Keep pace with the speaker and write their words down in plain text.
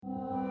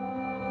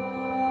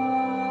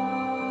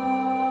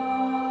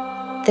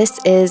This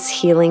is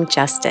Healing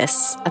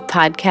Justice, a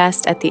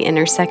podcast at the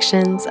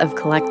intersections of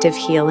collective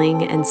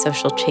healing and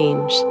social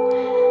change.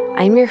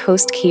 I'm your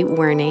host, Kate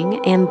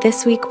Werning, and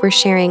this week we're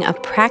sharing a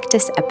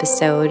practice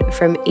episode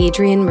from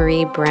Adrienne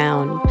Maree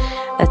Brown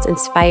that's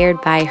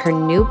inspired by her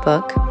new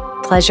book,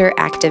 Pleasure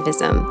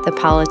Activism: The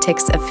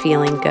Politics of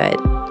Feeling Good.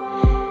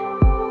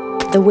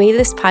 The way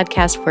this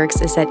podcast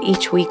works is that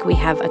each week we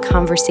have a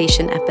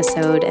conversation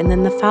episode, and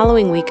then the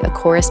following week a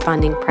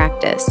corresponding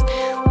practice,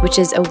 which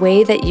is a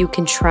way that you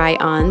can try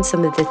on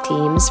some of the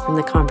themes from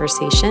the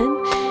conversation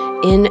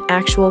in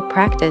actual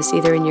practice,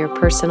 either in your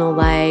personal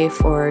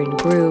life or in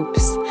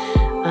groups.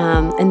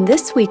 And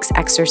this week's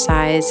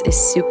exercise is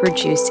super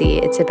juicy.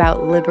 It's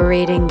about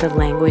liberating the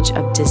language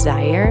of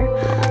desire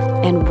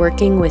and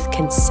working with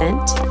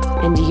consent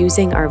and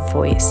using our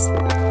voice.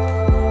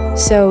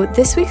 So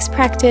this week's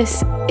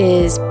practice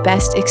is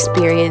best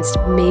experienced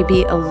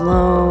maybe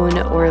alone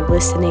or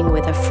listening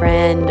with a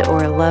friend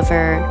or a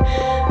lover.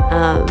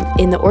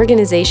 In the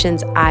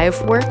organizations I've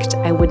worked,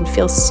 I wouldn't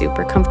feel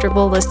super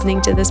comfortable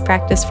listening to this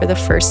practice for the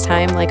first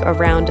time, like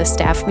around a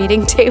staff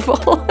meeting table.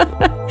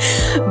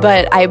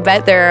 But I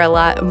bet there are a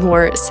lot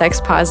more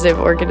sex-positive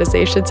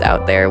organizations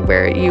out there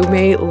where you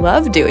may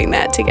love doing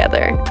that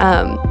together.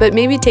 But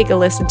maybe take a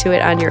listen to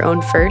it on your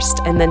own first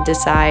and then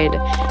decide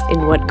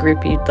in what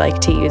group you'd like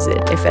to use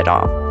it, if at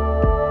all.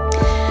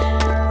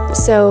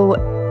 So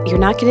you're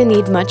not going to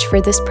need much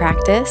for this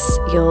practice.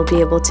 You'll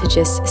be able to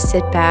just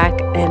sit back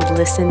and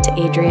listen to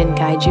Adrienne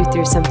guide you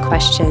through some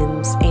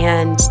questions.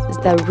 And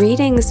the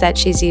readings that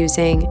she's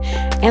using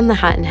and the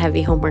hot and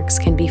heavy homeworks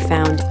can be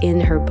found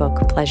in her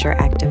book, Pleasure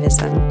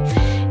Activism.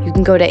 You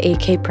can go to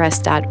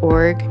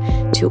akpress.org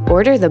to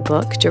order the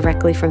book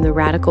directly from the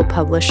Radical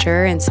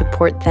publisher and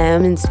support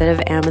them instead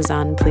of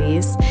Amazon,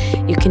 please.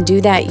 You can do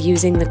that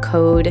using the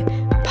code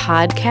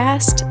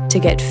PODCAST to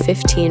get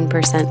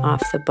 15%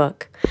 off the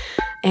book.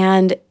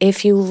 And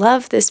if you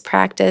love this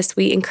practice,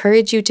 we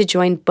encourage you to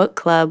join Book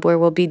Club, where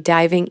we'll be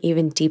diving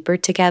even deeper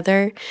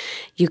together.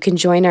 You can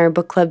join our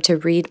book club to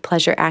read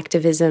Pleasure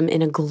Activism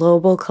in a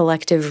global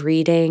collective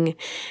reading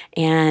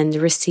and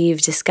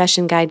receive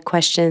discussion guide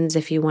questions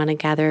if you want to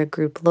gather a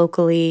group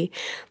locally.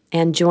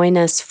 And join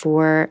us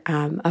for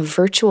a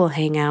virtual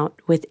hangout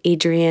with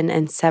Adrienne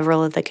and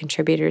several of the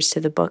contributors to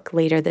the book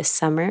later this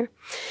summer.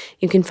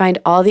 You can find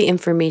all the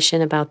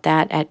information about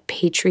that at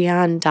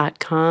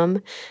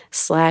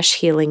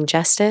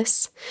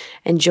patreon.com/healingjustice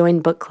and join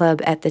book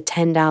club at the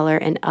 $10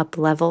 and up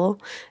level.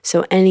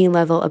 So any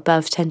level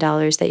above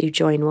 $10 that you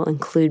join will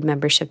include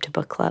membership to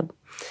book club.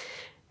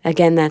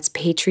 Again, that's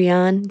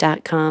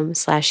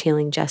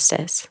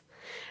patreon.com/healingjustice.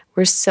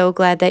 We're so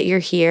glad that you're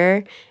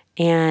here.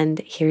 And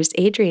here's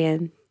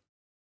Adrienne.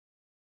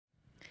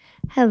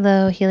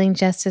 Hello, Healing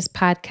Justice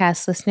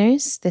podcast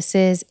listeners. This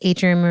is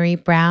Adrienne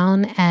Maree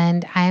Brown,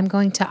 and I am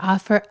going to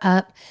offer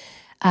up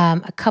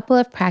a couple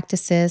of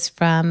practices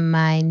from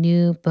my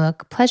new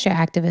book, Pleasure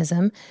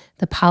Activism: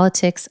 The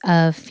Politics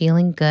of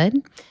Feeling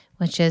Good,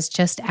 which is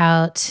just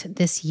out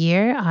this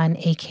year on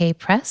AK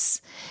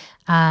Press.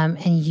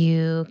 And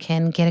you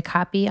can get a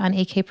copy on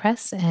AK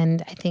Press,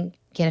 and I think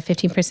get a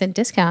 15%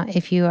 discount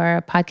if you are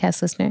a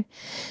podcast listener.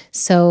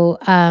 So,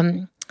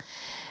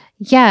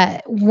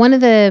 one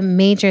of the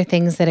major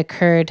things that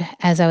occurred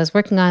as I was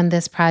working on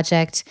this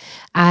project,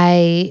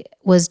 I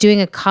was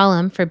doing a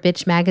column for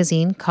Bitch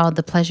Magazine called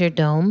The Pleasure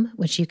Dome,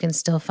 which you can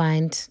still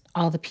find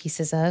all the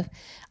pieces of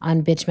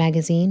on Bitch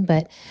Magazine.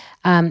 But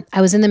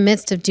I was in the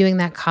midst of doing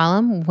that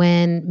column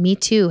when Me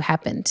Too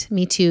happened.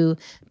 Me Too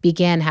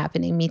began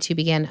happening. Me Too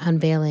began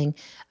unveiling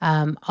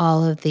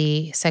all of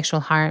the sexual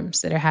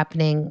harms that are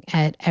happening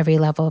at every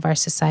level of our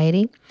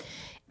society.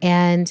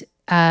 And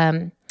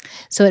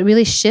so it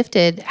really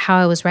shifted how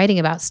I was writing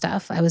about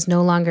stuff. I was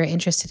no longer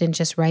interested in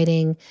just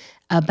writing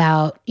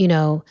about,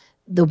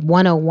 the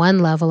 101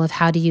 level of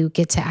how do you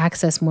get to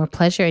access more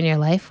pleasure in your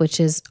life, which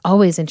is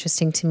always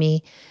interesting to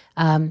me.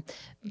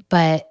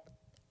 But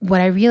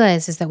what I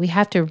realized is that we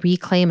have to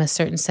reclaim a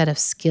certain set of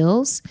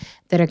skills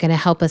that are going to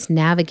help us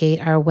navigate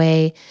our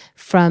way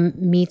from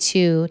Me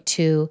Too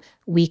to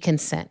We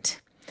Consent.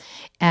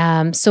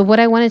 So what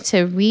I wanted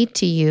to read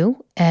to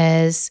you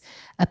is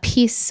a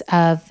piece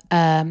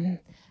from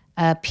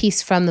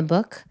the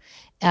book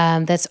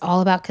that's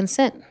all about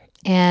consent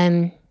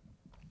and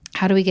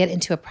how do we get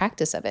into a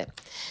practice of it.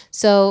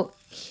 So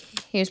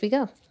here we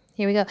go.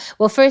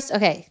 Well, first,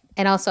 okay.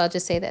 And also I'll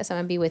just say this, I'm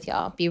going to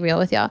be real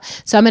with y'all.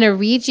 So I'm going to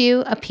read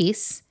you a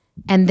piece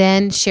and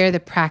then share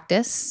the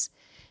practice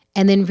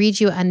and then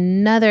read you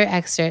another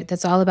excerpt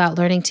that's all about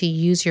learning to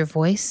use your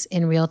voice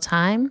in real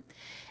time.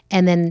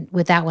 And then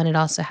with that one, it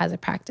also has a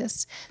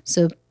practice.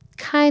 So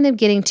kind of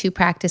getting two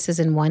practices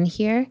in one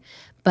here,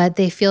 but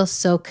they feel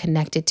so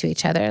connected to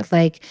each other.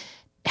 Like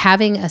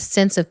having a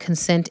sense of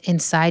consent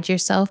inside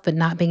yourself, but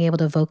not being able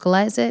to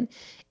vocalize it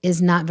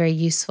is not very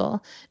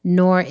useful,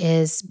 nor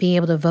is being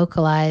able to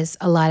vocalize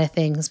a lot of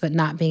things, but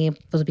not being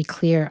able to be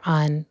clear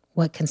on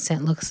what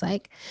consent looks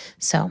like.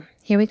 So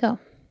here we go.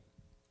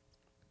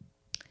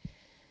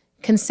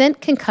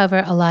 Consent can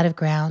cover a lot of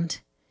ground.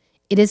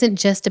 It isn't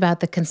just about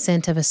the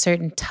consent of a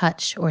certain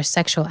touch or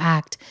sexual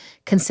act.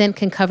 Consent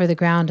can cover the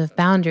ground of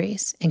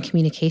boundaries and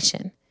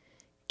communication.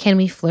 Can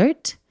we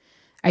flirt?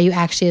 Are you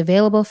actually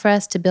available for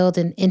us to build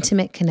an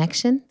intimate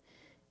connection?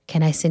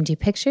 Can I send you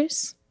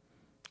pictures?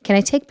 Can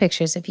I take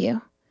pictures of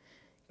you?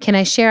 Can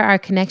I share our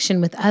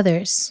connection with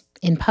others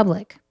in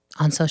public,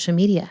 on social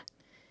media?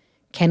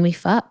 Can we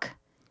fuck?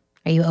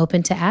 Are you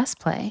open to ass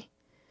play?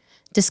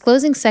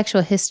 Disclosing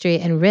sexual history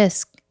and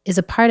risk is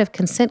a part of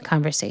consent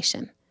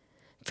conversation.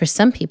 For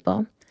some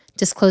people,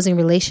 disclosing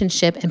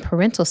relationship and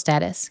parental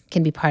status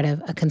can be part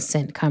of a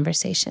consent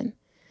conversation.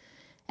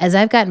 As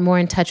I've gotten more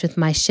in touch with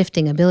my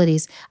shifting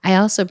abilities, I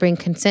also bring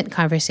into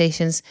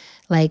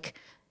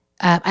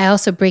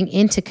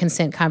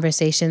consent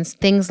conversations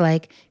things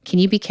like, can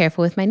you be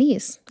careful with my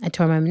knees? I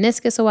tore my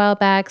meniscus a while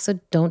back, so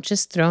don't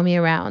just throw me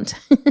around.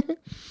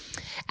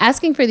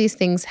 Asking for these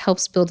things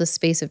helps build a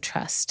space of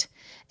trust.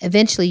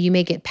 Eventually, you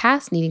may get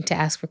past needing to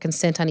ask for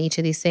consent on each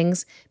of these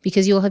things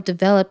because you will have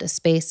developed a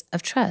space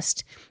of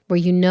trust where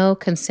you know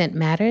consent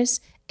matters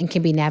and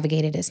can be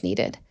navigated as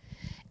needed.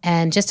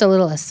 And just a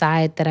little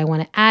aside that I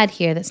want to add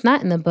here that's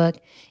not in the book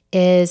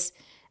is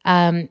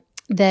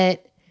that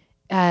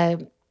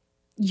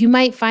you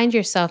might find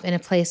yourself in a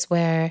place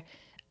where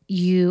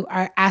you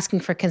are asking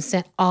for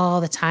consent all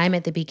the time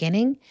at the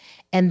beginning,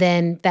 and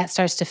then that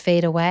starts to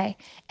fade away.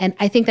 And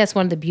I think that's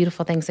one of the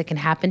beautiful things that can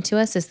happen to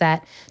us is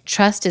that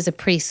trust is a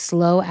pretty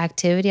slow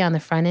activity on the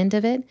front end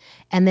of it,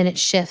 and then it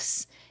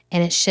shifts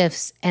and it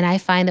shifts. And I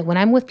find that when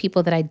I'm with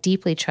people that I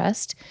deeply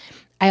trust,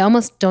 I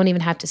almost don't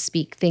even have to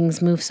speak.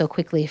 Things move so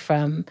quickly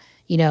from,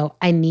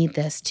 I need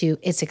this to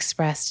it's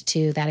expressed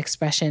to that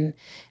expression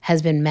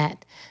has been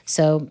met.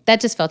 So that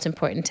just felt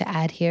important to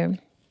add here.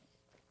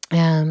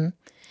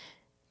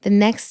 The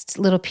next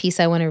little piece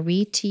I want to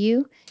read to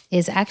you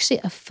is actually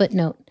a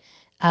footnote.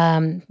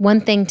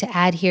 One thing to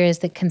add here is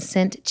that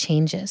consent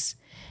changes.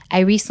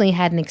 I recently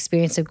had an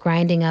experience of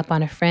grinding up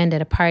on a friend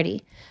at a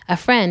party, a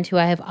friend who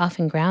I have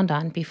often ground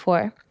on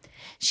before.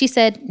 She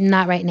said,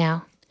 "Not right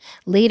now."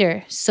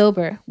 Later,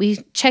 sober, we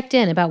checked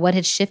in about what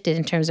had shifted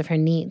in terms of her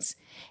needs,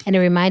 and it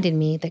reminded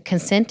me that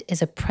consent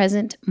is a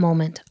present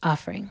moment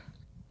offering.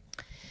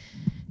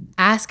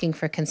 Asking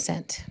for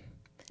consent.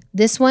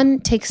 This one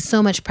takes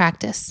so much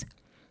practice.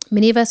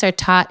 Many of us are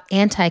taught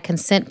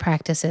anti-consent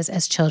practices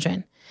as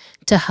children,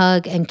 to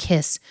hug and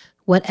kiss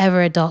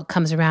whatever adult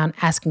comes around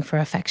asking for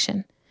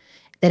affection,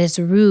 that it's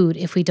rude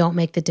if we don't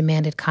make the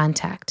demanded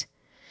contact.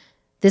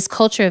 This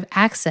culture of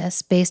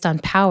access based on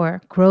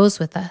power grows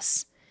with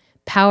us.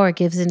 Power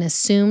gives an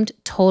assumed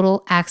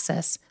total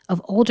access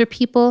of older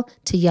people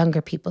to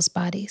younger people's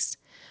bodies,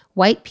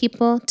 white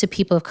people to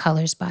people of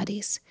color's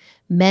bodies,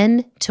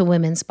 men to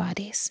women's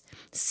bodies,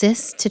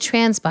 cis to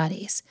trans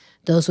bodies,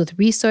 those with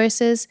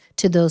resources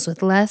to those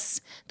with less,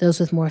 those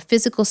with more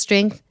physical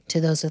strength to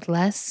those with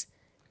less.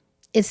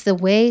 It's the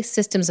way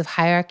systems of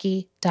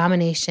hierarchy,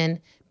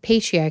 domination,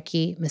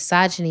 patriarchy,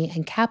 misogyny,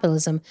 and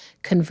capitalism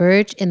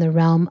converge in the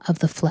realm of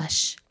the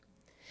flesh.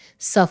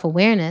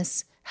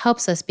 Self-awareness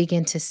helps us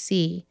begin to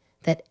see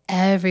that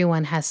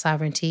everyone has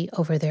sovereignty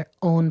over their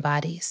own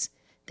bodies,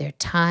 their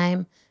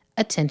time,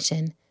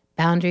 attention,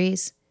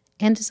 boundaries,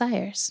 and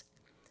desires.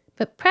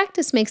 But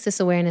practice makes this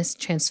awareness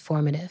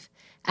transformative.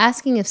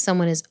 Asking if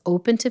someone is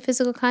open to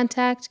physical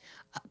contact,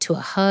 to a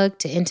hug,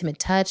 to intimate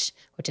touch,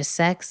 or to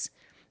sex,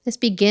 this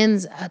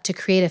begins to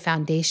create a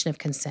foundation of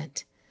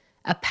consent,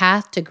 a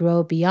path to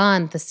grow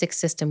beyond the sick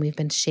system we've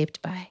been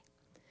shaped by.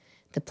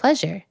 The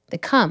pleasure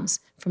that comes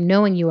from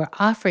knowing you are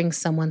offering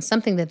someone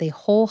something that they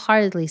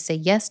wholeheartedly say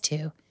yes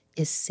to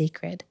is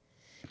sacred.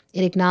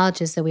 It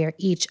acknowledges that we are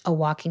each a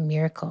walking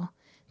miracle,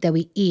 that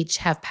we each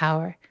have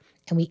power,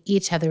 and we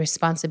each have the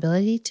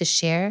responsibility to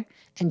share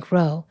and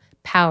grow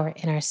power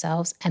in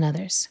ourselves and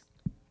others.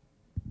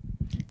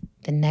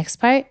 The next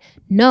part,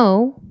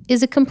 no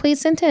is a complete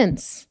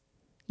sentence.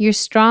 Your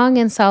strong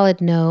and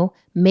solid no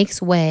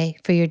makes way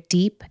for your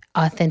deep,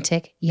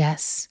 authentic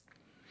yes.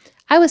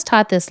 I was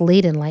taught this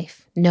late in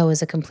life. No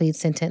is a complete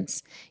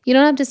sentence. You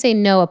don't have to say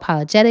no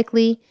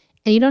apologetically,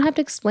 and you don't have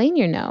to explain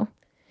your no.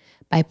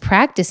 By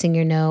practicing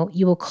your no,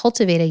 you will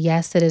cultivate a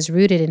yes that is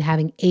rooted in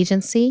having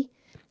agency,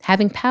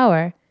 having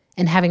power,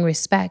 and having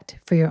respect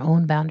for your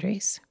own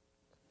boundaries.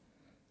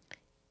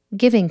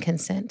 Giving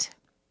consent.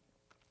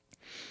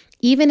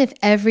 Even if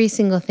every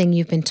single thing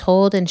you've been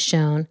told and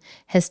shown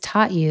has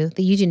taught you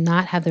that you do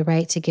not have the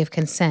right to give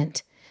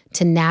consent,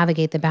 to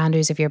navigate the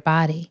boundaries of your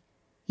body,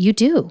 you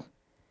do.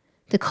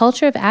 The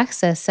culture of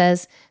access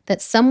says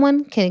that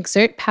someone can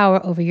exert power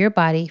over your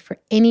body for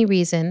any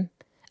reason.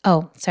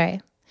 I'll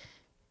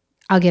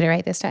get it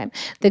right this time.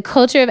 The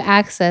culture of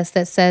access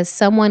that says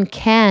someone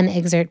can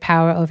exert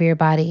power over your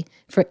body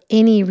for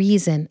any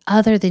reason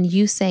other than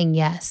you saying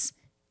yes.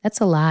 That's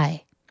a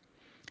lie.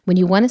 When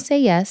you want to say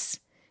yes,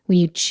 when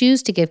you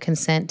choose to give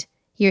consent,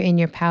 you're in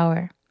your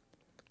power.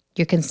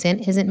 Your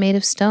consent isn't made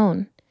of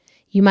stone.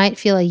 You might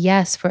feel a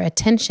yes for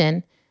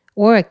attention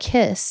or a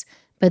kiss,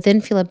 but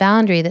then feel a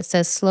boundary that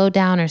says slow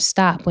down or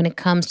stop when it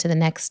comes to the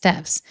next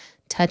steps,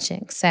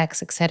 touching,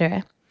 sex,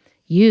 etc.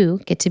 You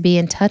get to be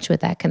in touch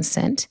with that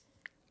consent.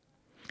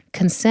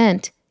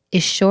 Consent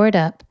is shored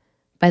up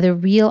by the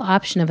real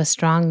option of a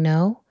strong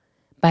no,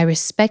 by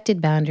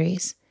respected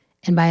boundaries,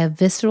 and by a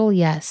visceral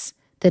yes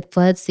that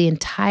floods the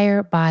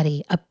entire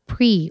body, a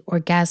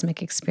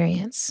pre-orgasmic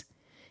experience.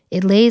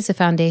 It lays a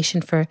foundation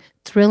for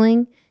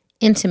thrilling,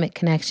 intimate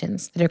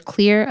connections that are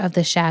clear of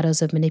the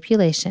shadows of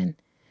manipulation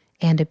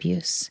and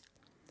abuse.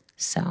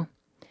 So,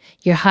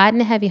 your hot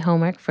and heavy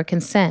homework for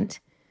consent: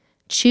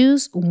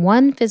 choose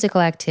one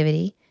physical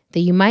activity that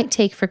you might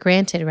take for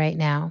granted right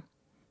now.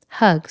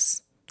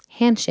 Hugs,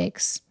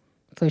 handshakes,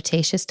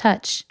 flirtatious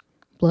touch,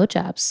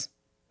 blowjobs,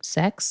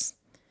 sex.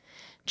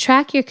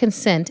 Track your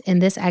consent in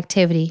this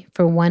activity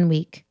for 1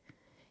 week.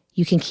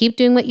 You can keep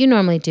doing what you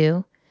normally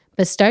do,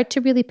 but start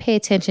to really pay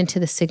attention to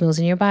the signals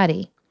in your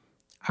body.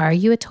 Are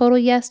you a total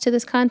yes to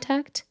this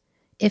contact?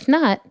 If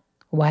not,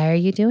 why are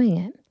you doing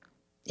it?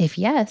 If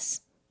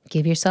yes,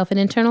 give yourself an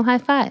internal high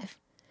five.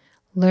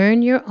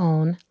 Learn your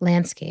own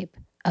landscape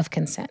of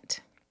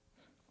consent.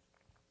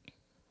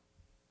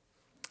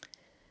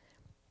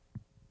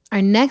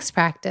 Our next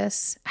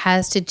practice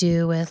has to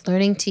do with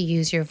learning to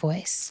use your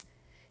voice.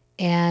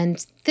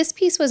 And this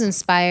piece was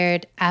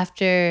inspired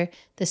after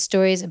the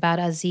stories about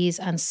Aziz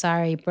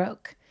Ansari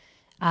broke.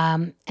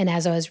 And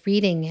as I was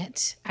reading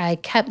it, I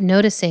kept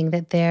noticing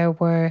that there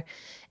were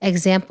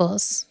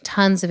examples,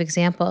 tons of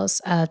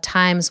examples of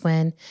times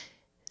when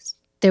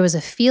there was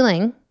a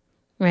feeling,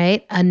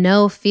 right? A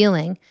no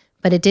feeling,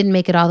 but it didn't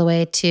make it all the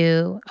way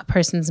to a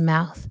person's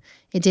mouth.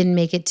 It didn't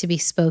make it to be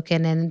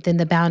spoken, and then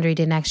the boundary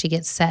didn't actually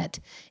get set.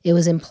 It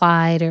was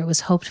implied or it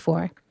was hoped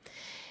for.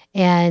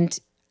 And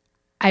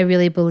I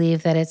really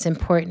believe that it's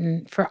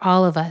important for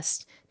all of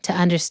us to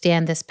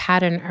understand this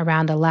pattern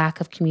around a lack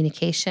of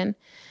communication,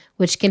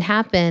 which can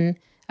happen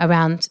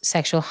around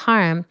sexual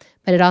harm,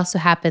 but it also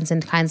happens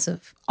in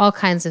all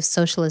kinds of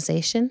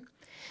socialization.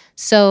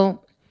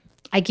 So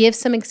I give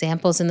some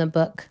examples in the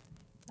book.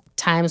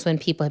 Times when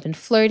people have been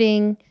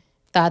flirting,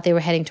 thought they were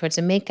heading towards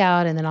a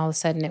makeout, and then all of a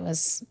sudden it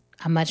was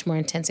a much more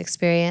intense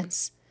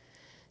experience.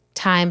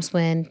 Times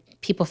when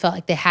people felt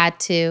like they had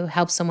to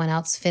help someone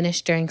else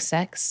finish during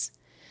sex.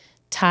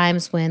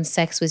 Times when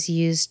sex was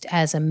used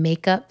as a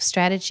makeup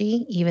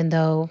strategy, even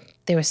though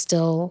they were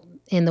still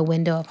in the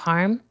window of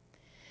harm.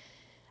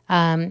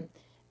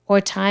 Or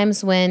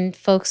times when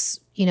folks,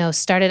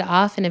 started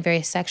off in a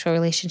very sexual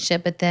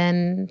relationship, but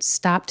then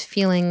stopped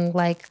feeling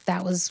like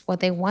that was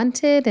what they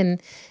wanted,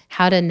 and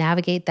how to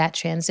navigate that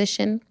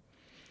transition.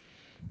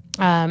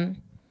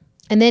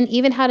 And then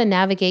even how to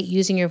navigate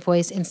using your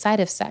voice inside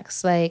of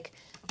sex. Like,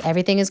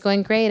 everything is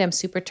going great. I'm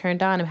super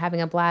turned on. I'm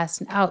having a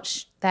blast. And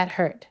ouch, that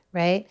hurt,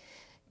 right?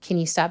 Can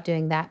you stop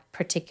doing that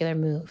particular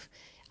move?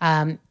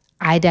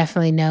 I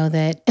definitely know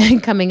that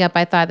coming up,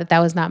 I thought that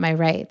was not my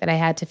right, that I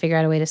had to figure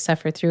out a way to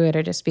suffer through it,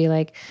 or just be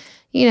like,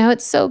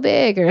 it's so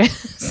big, or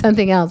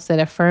something else that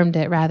affirmed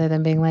it, rather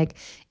than being like,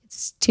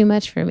 it's too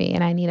much for me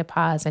and I need a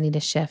pause, I need a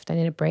shift, I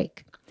need a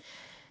break.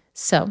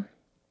 So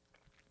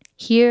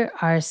here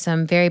are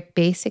some very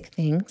basic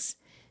things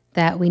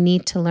that we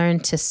need to learn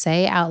to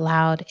say out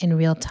loud in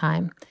real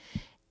time.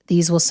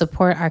 These will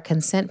support our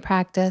consent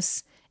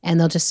practice, and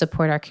they'll just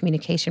support our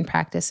communication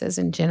practices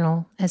in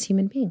general as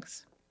human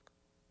beings.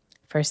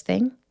 First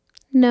thing,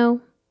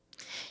 no.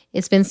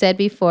 It's been said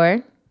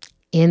before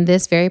in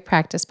this very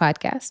practice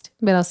podcast,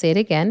 but I'll say it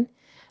again.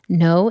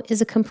 No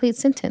is a complete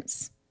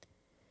sentence.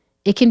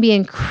 It can be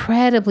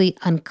incredibly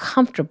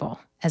uncomfortable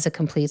as a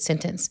complete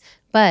sentence,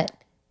 but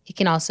it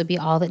can also be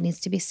all that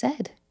needs to be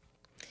said.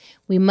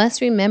 We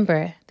must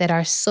remember that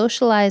our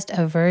socialized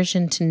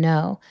aversion to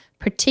no,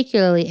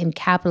 particularly in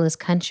capitalist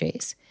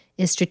countries,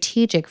 is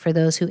strategic for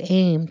those who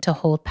aim to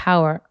hold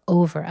power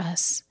over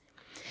us.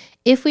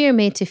 If we are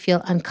made to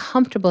feel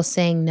uncomfortable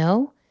saying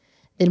no,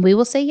 then we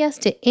will say yes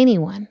to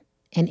anyone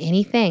and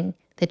anything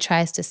that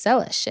tries to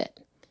sell us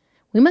shit.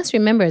 We must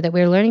remember that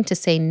we're learning to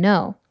say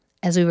no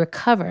as we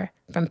recover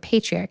from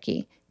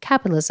patriarchy,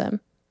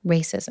 capitalism,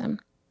 racism.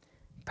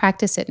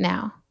 Practice it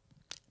now.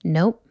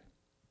 Nope.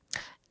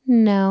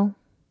 No.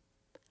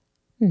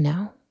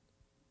 No.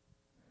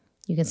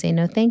 You can say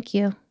no, thank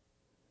you,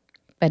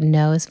 but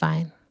no is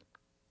fine.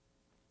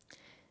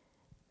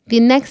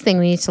 The next thing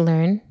we need to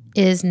learn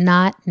is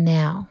not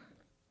now.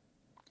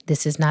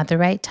 This is not the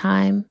right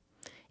time.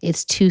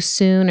 It's too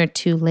soon or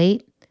too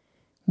late.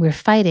 We're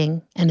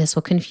fighting, and this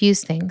will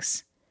confuse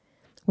things.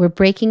 We're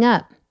breaking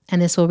up,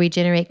 and this will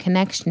regenerate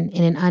connection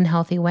in an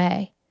unhealthy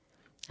way.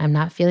 I'm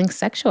not feeling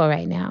sexual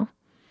right now.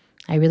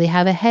 I really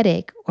have a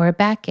headache or a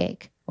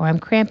backache, or I'm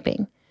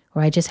cramping,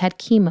 or I just had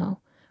chemo,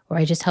 or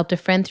I just helped a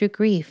friend through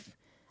grief.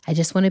 I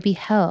just want to be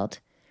held.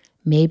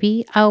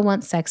 Maybe I'll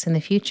want sex in the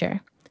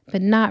future,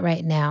 but not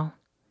right now.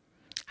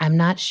 I'm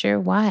not sure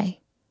why,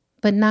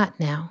 but not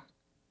now.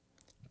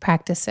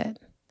 Practice it.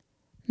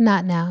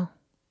 Not now.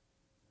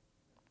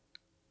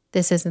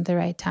 This isn't the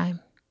right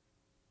time.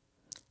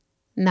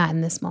 Not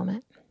in this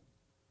moment.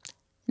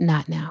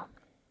 Not now.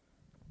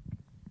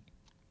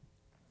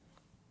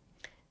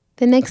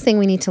 The next thing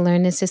we need to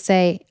learn is to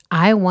say,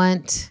 I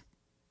want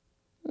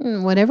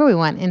Whatever we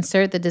want,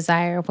 insert the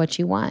desire of what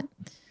you want.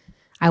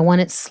 I want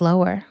it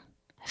slower,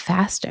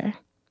 faster,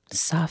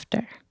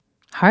 softer,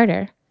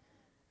 harder,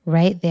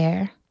 right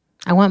there.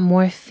 I want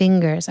more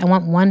fingers. I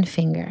want one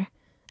finger.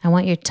 I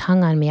want your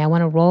tongue on me. I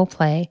want to role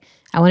play.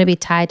 I want to be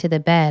tied to the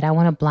bed. I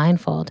want a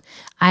blindfold.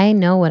 I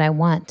know what I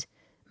want.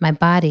 My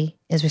body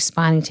is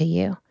responding to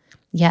you.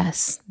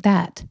 Yes,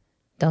 that.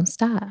 Don't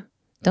stop.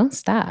 Don't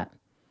stop.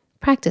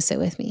 Practice it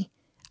with me.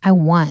 I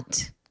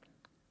want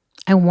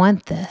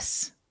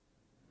this.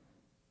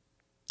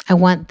 I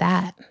want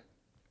that.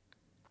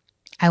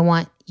 I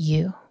want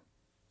you.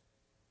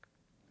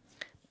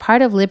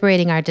 Part of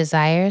liberating our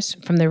desires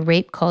from the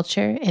rape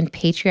culture and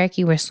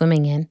patriarchy we're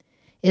swimming in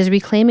is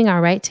reclaiming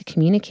our right to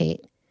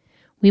communicate.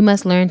 We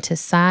must learn to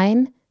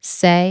sign,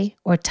 say,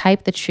 or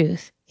type the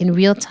truth in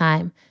real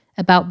time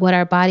about what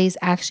our bodies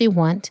actually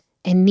want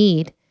and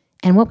need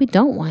and what we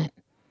don't want.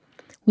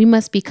 We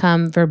must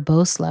become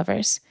verbose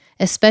lovers,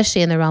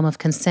 especially in the realm of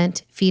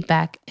consent,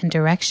 feedback, and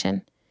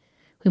direction.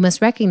 We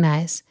must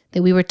recognize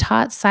that we were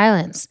taught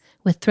silence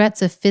with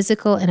threats of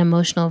physical and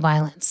emotional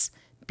violence,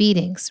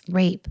 beatings,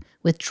 rape,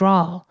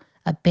 withdrawal,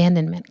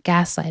 abandonment,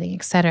 gaslighting,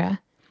 etc.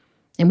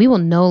 And we will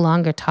no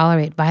longer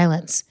tolerate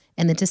violence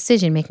in the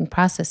decision-making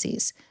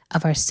processes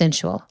of our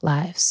sensual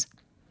lives.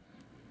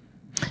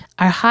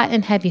 Our hot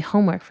and heavy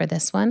homework for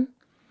this one: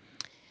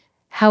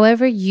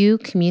 however you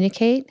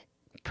communicate,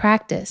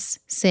 practice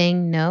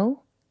saying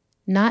no,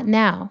 not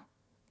now,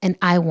 and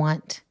I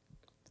want.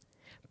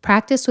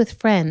 Practice with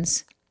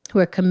friends who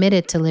are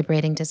committed to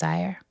liberating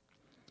desire.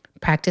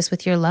 Practice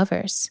with your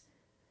lovers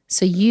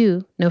so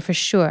you know for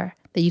sure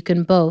that you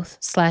can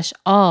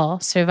both/all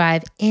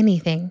survive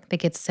anything that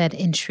gets said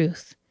in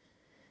truth.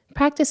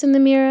 Practice in the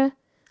mirror.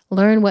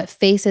 Learn what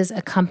faces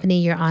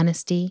accompany your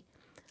honesty.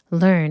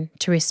 Learn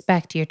to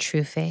respect your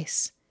true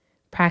face.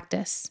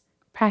 Practice,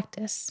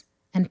 practice,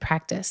 and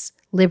practice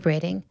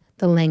liberating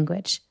the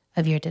language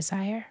of your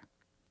desire.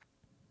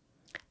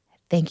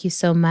 Thank you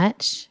so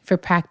much for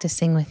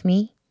practicing with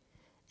me,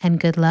 and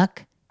good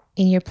luck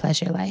in your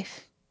pleasure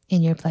life,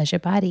 in your pleasure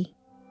body.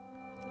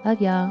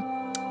 Love y'all.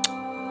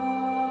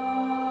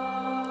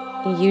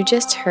 You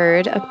just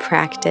heard a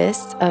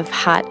practice of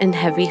hot and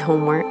heavy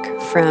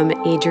homework from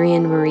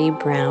Adrienne Maree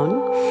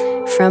Brown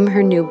from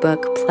her new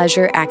book,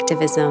 Pleasure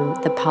Activism: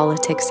 The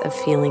Politics of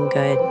Feeling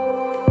Good.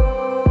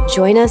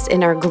 Join us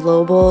in our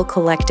global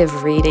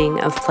collective reading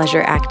of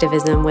pleasure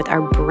activism with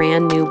our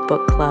brand new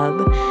book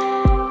club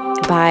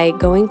by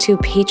going to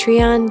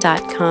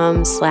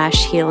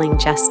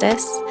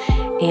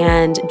patreon.com/healingjustice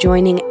and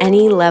joining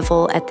any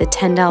level at the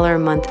 $10 a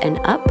month and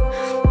up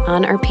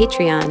on our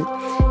Patreon.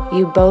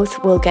 You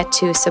both will get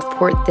to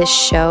support this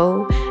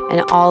show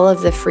and all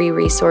of the free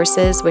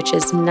resources, which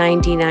is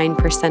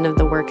 99% of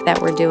the work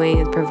that we're doing,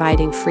 and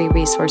providing free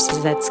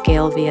resources that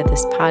scale via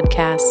this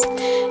podcast.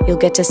 You'll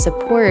get to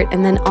support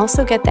and then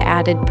also get the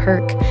added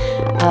perk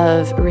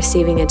of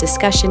receiving a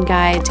discussion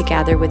guide to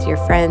gather with your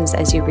friends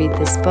as you read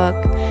this book,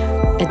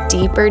 a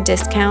deeper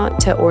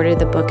discount to order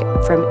the book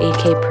from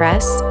AK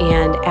Press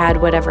and add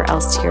whatever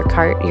else to your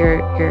cart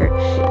you're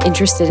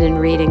interested in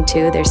reading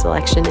too. Their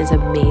selection is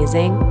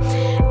amazing.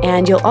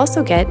 And you'll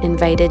also get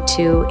invited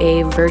to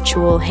a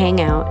virtual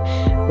hangout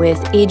with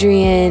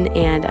Adrienne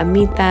and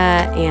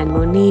Amita and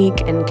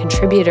Monique and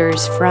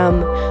contributors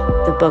from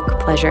the book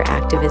Pleasure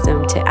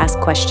Activism to ask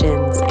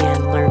questions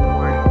and learn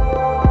more.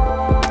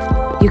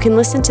 You can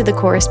listen to the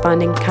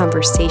corresponding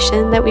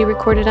conversation that we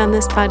recorded on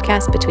this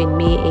podcast between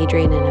me,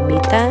 Adrienne, and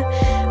Amita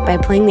by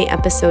playing the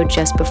episode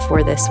just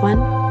before this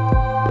one.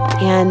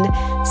 And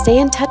stay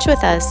in touch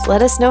with us.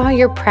 Let us know how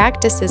your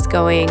practice is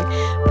going.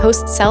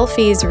 Post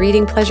selfies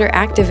reading pleasure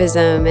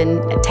activism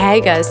and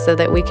tag us so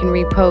that we can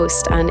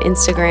repost on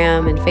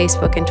Instagram and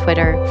Facebook and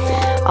Twitter.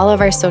 All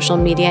of our social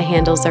media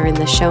handles are in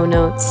the show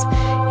notes.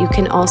 You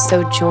can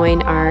also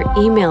join our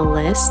email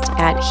list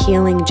at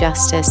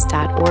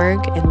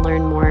healingjustice.org and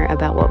learn more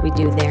about what we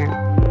do there.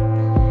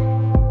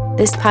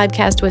 This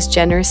podcast was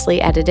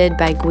generously edited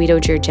by Guido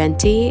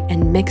Girgenti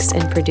and mixed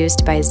and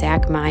produced by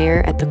Zach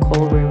Meyer at the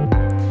Cole Room.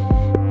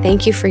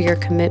 Thank you for your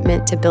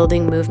commitment to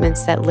building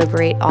movements that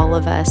liberate all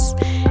of us,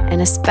 and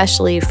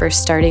especially for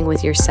starting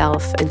with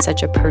yourself in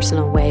such a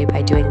personal way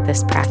by doing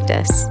this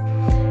practice.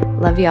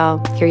 Love y'all.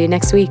 Hear you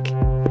next week.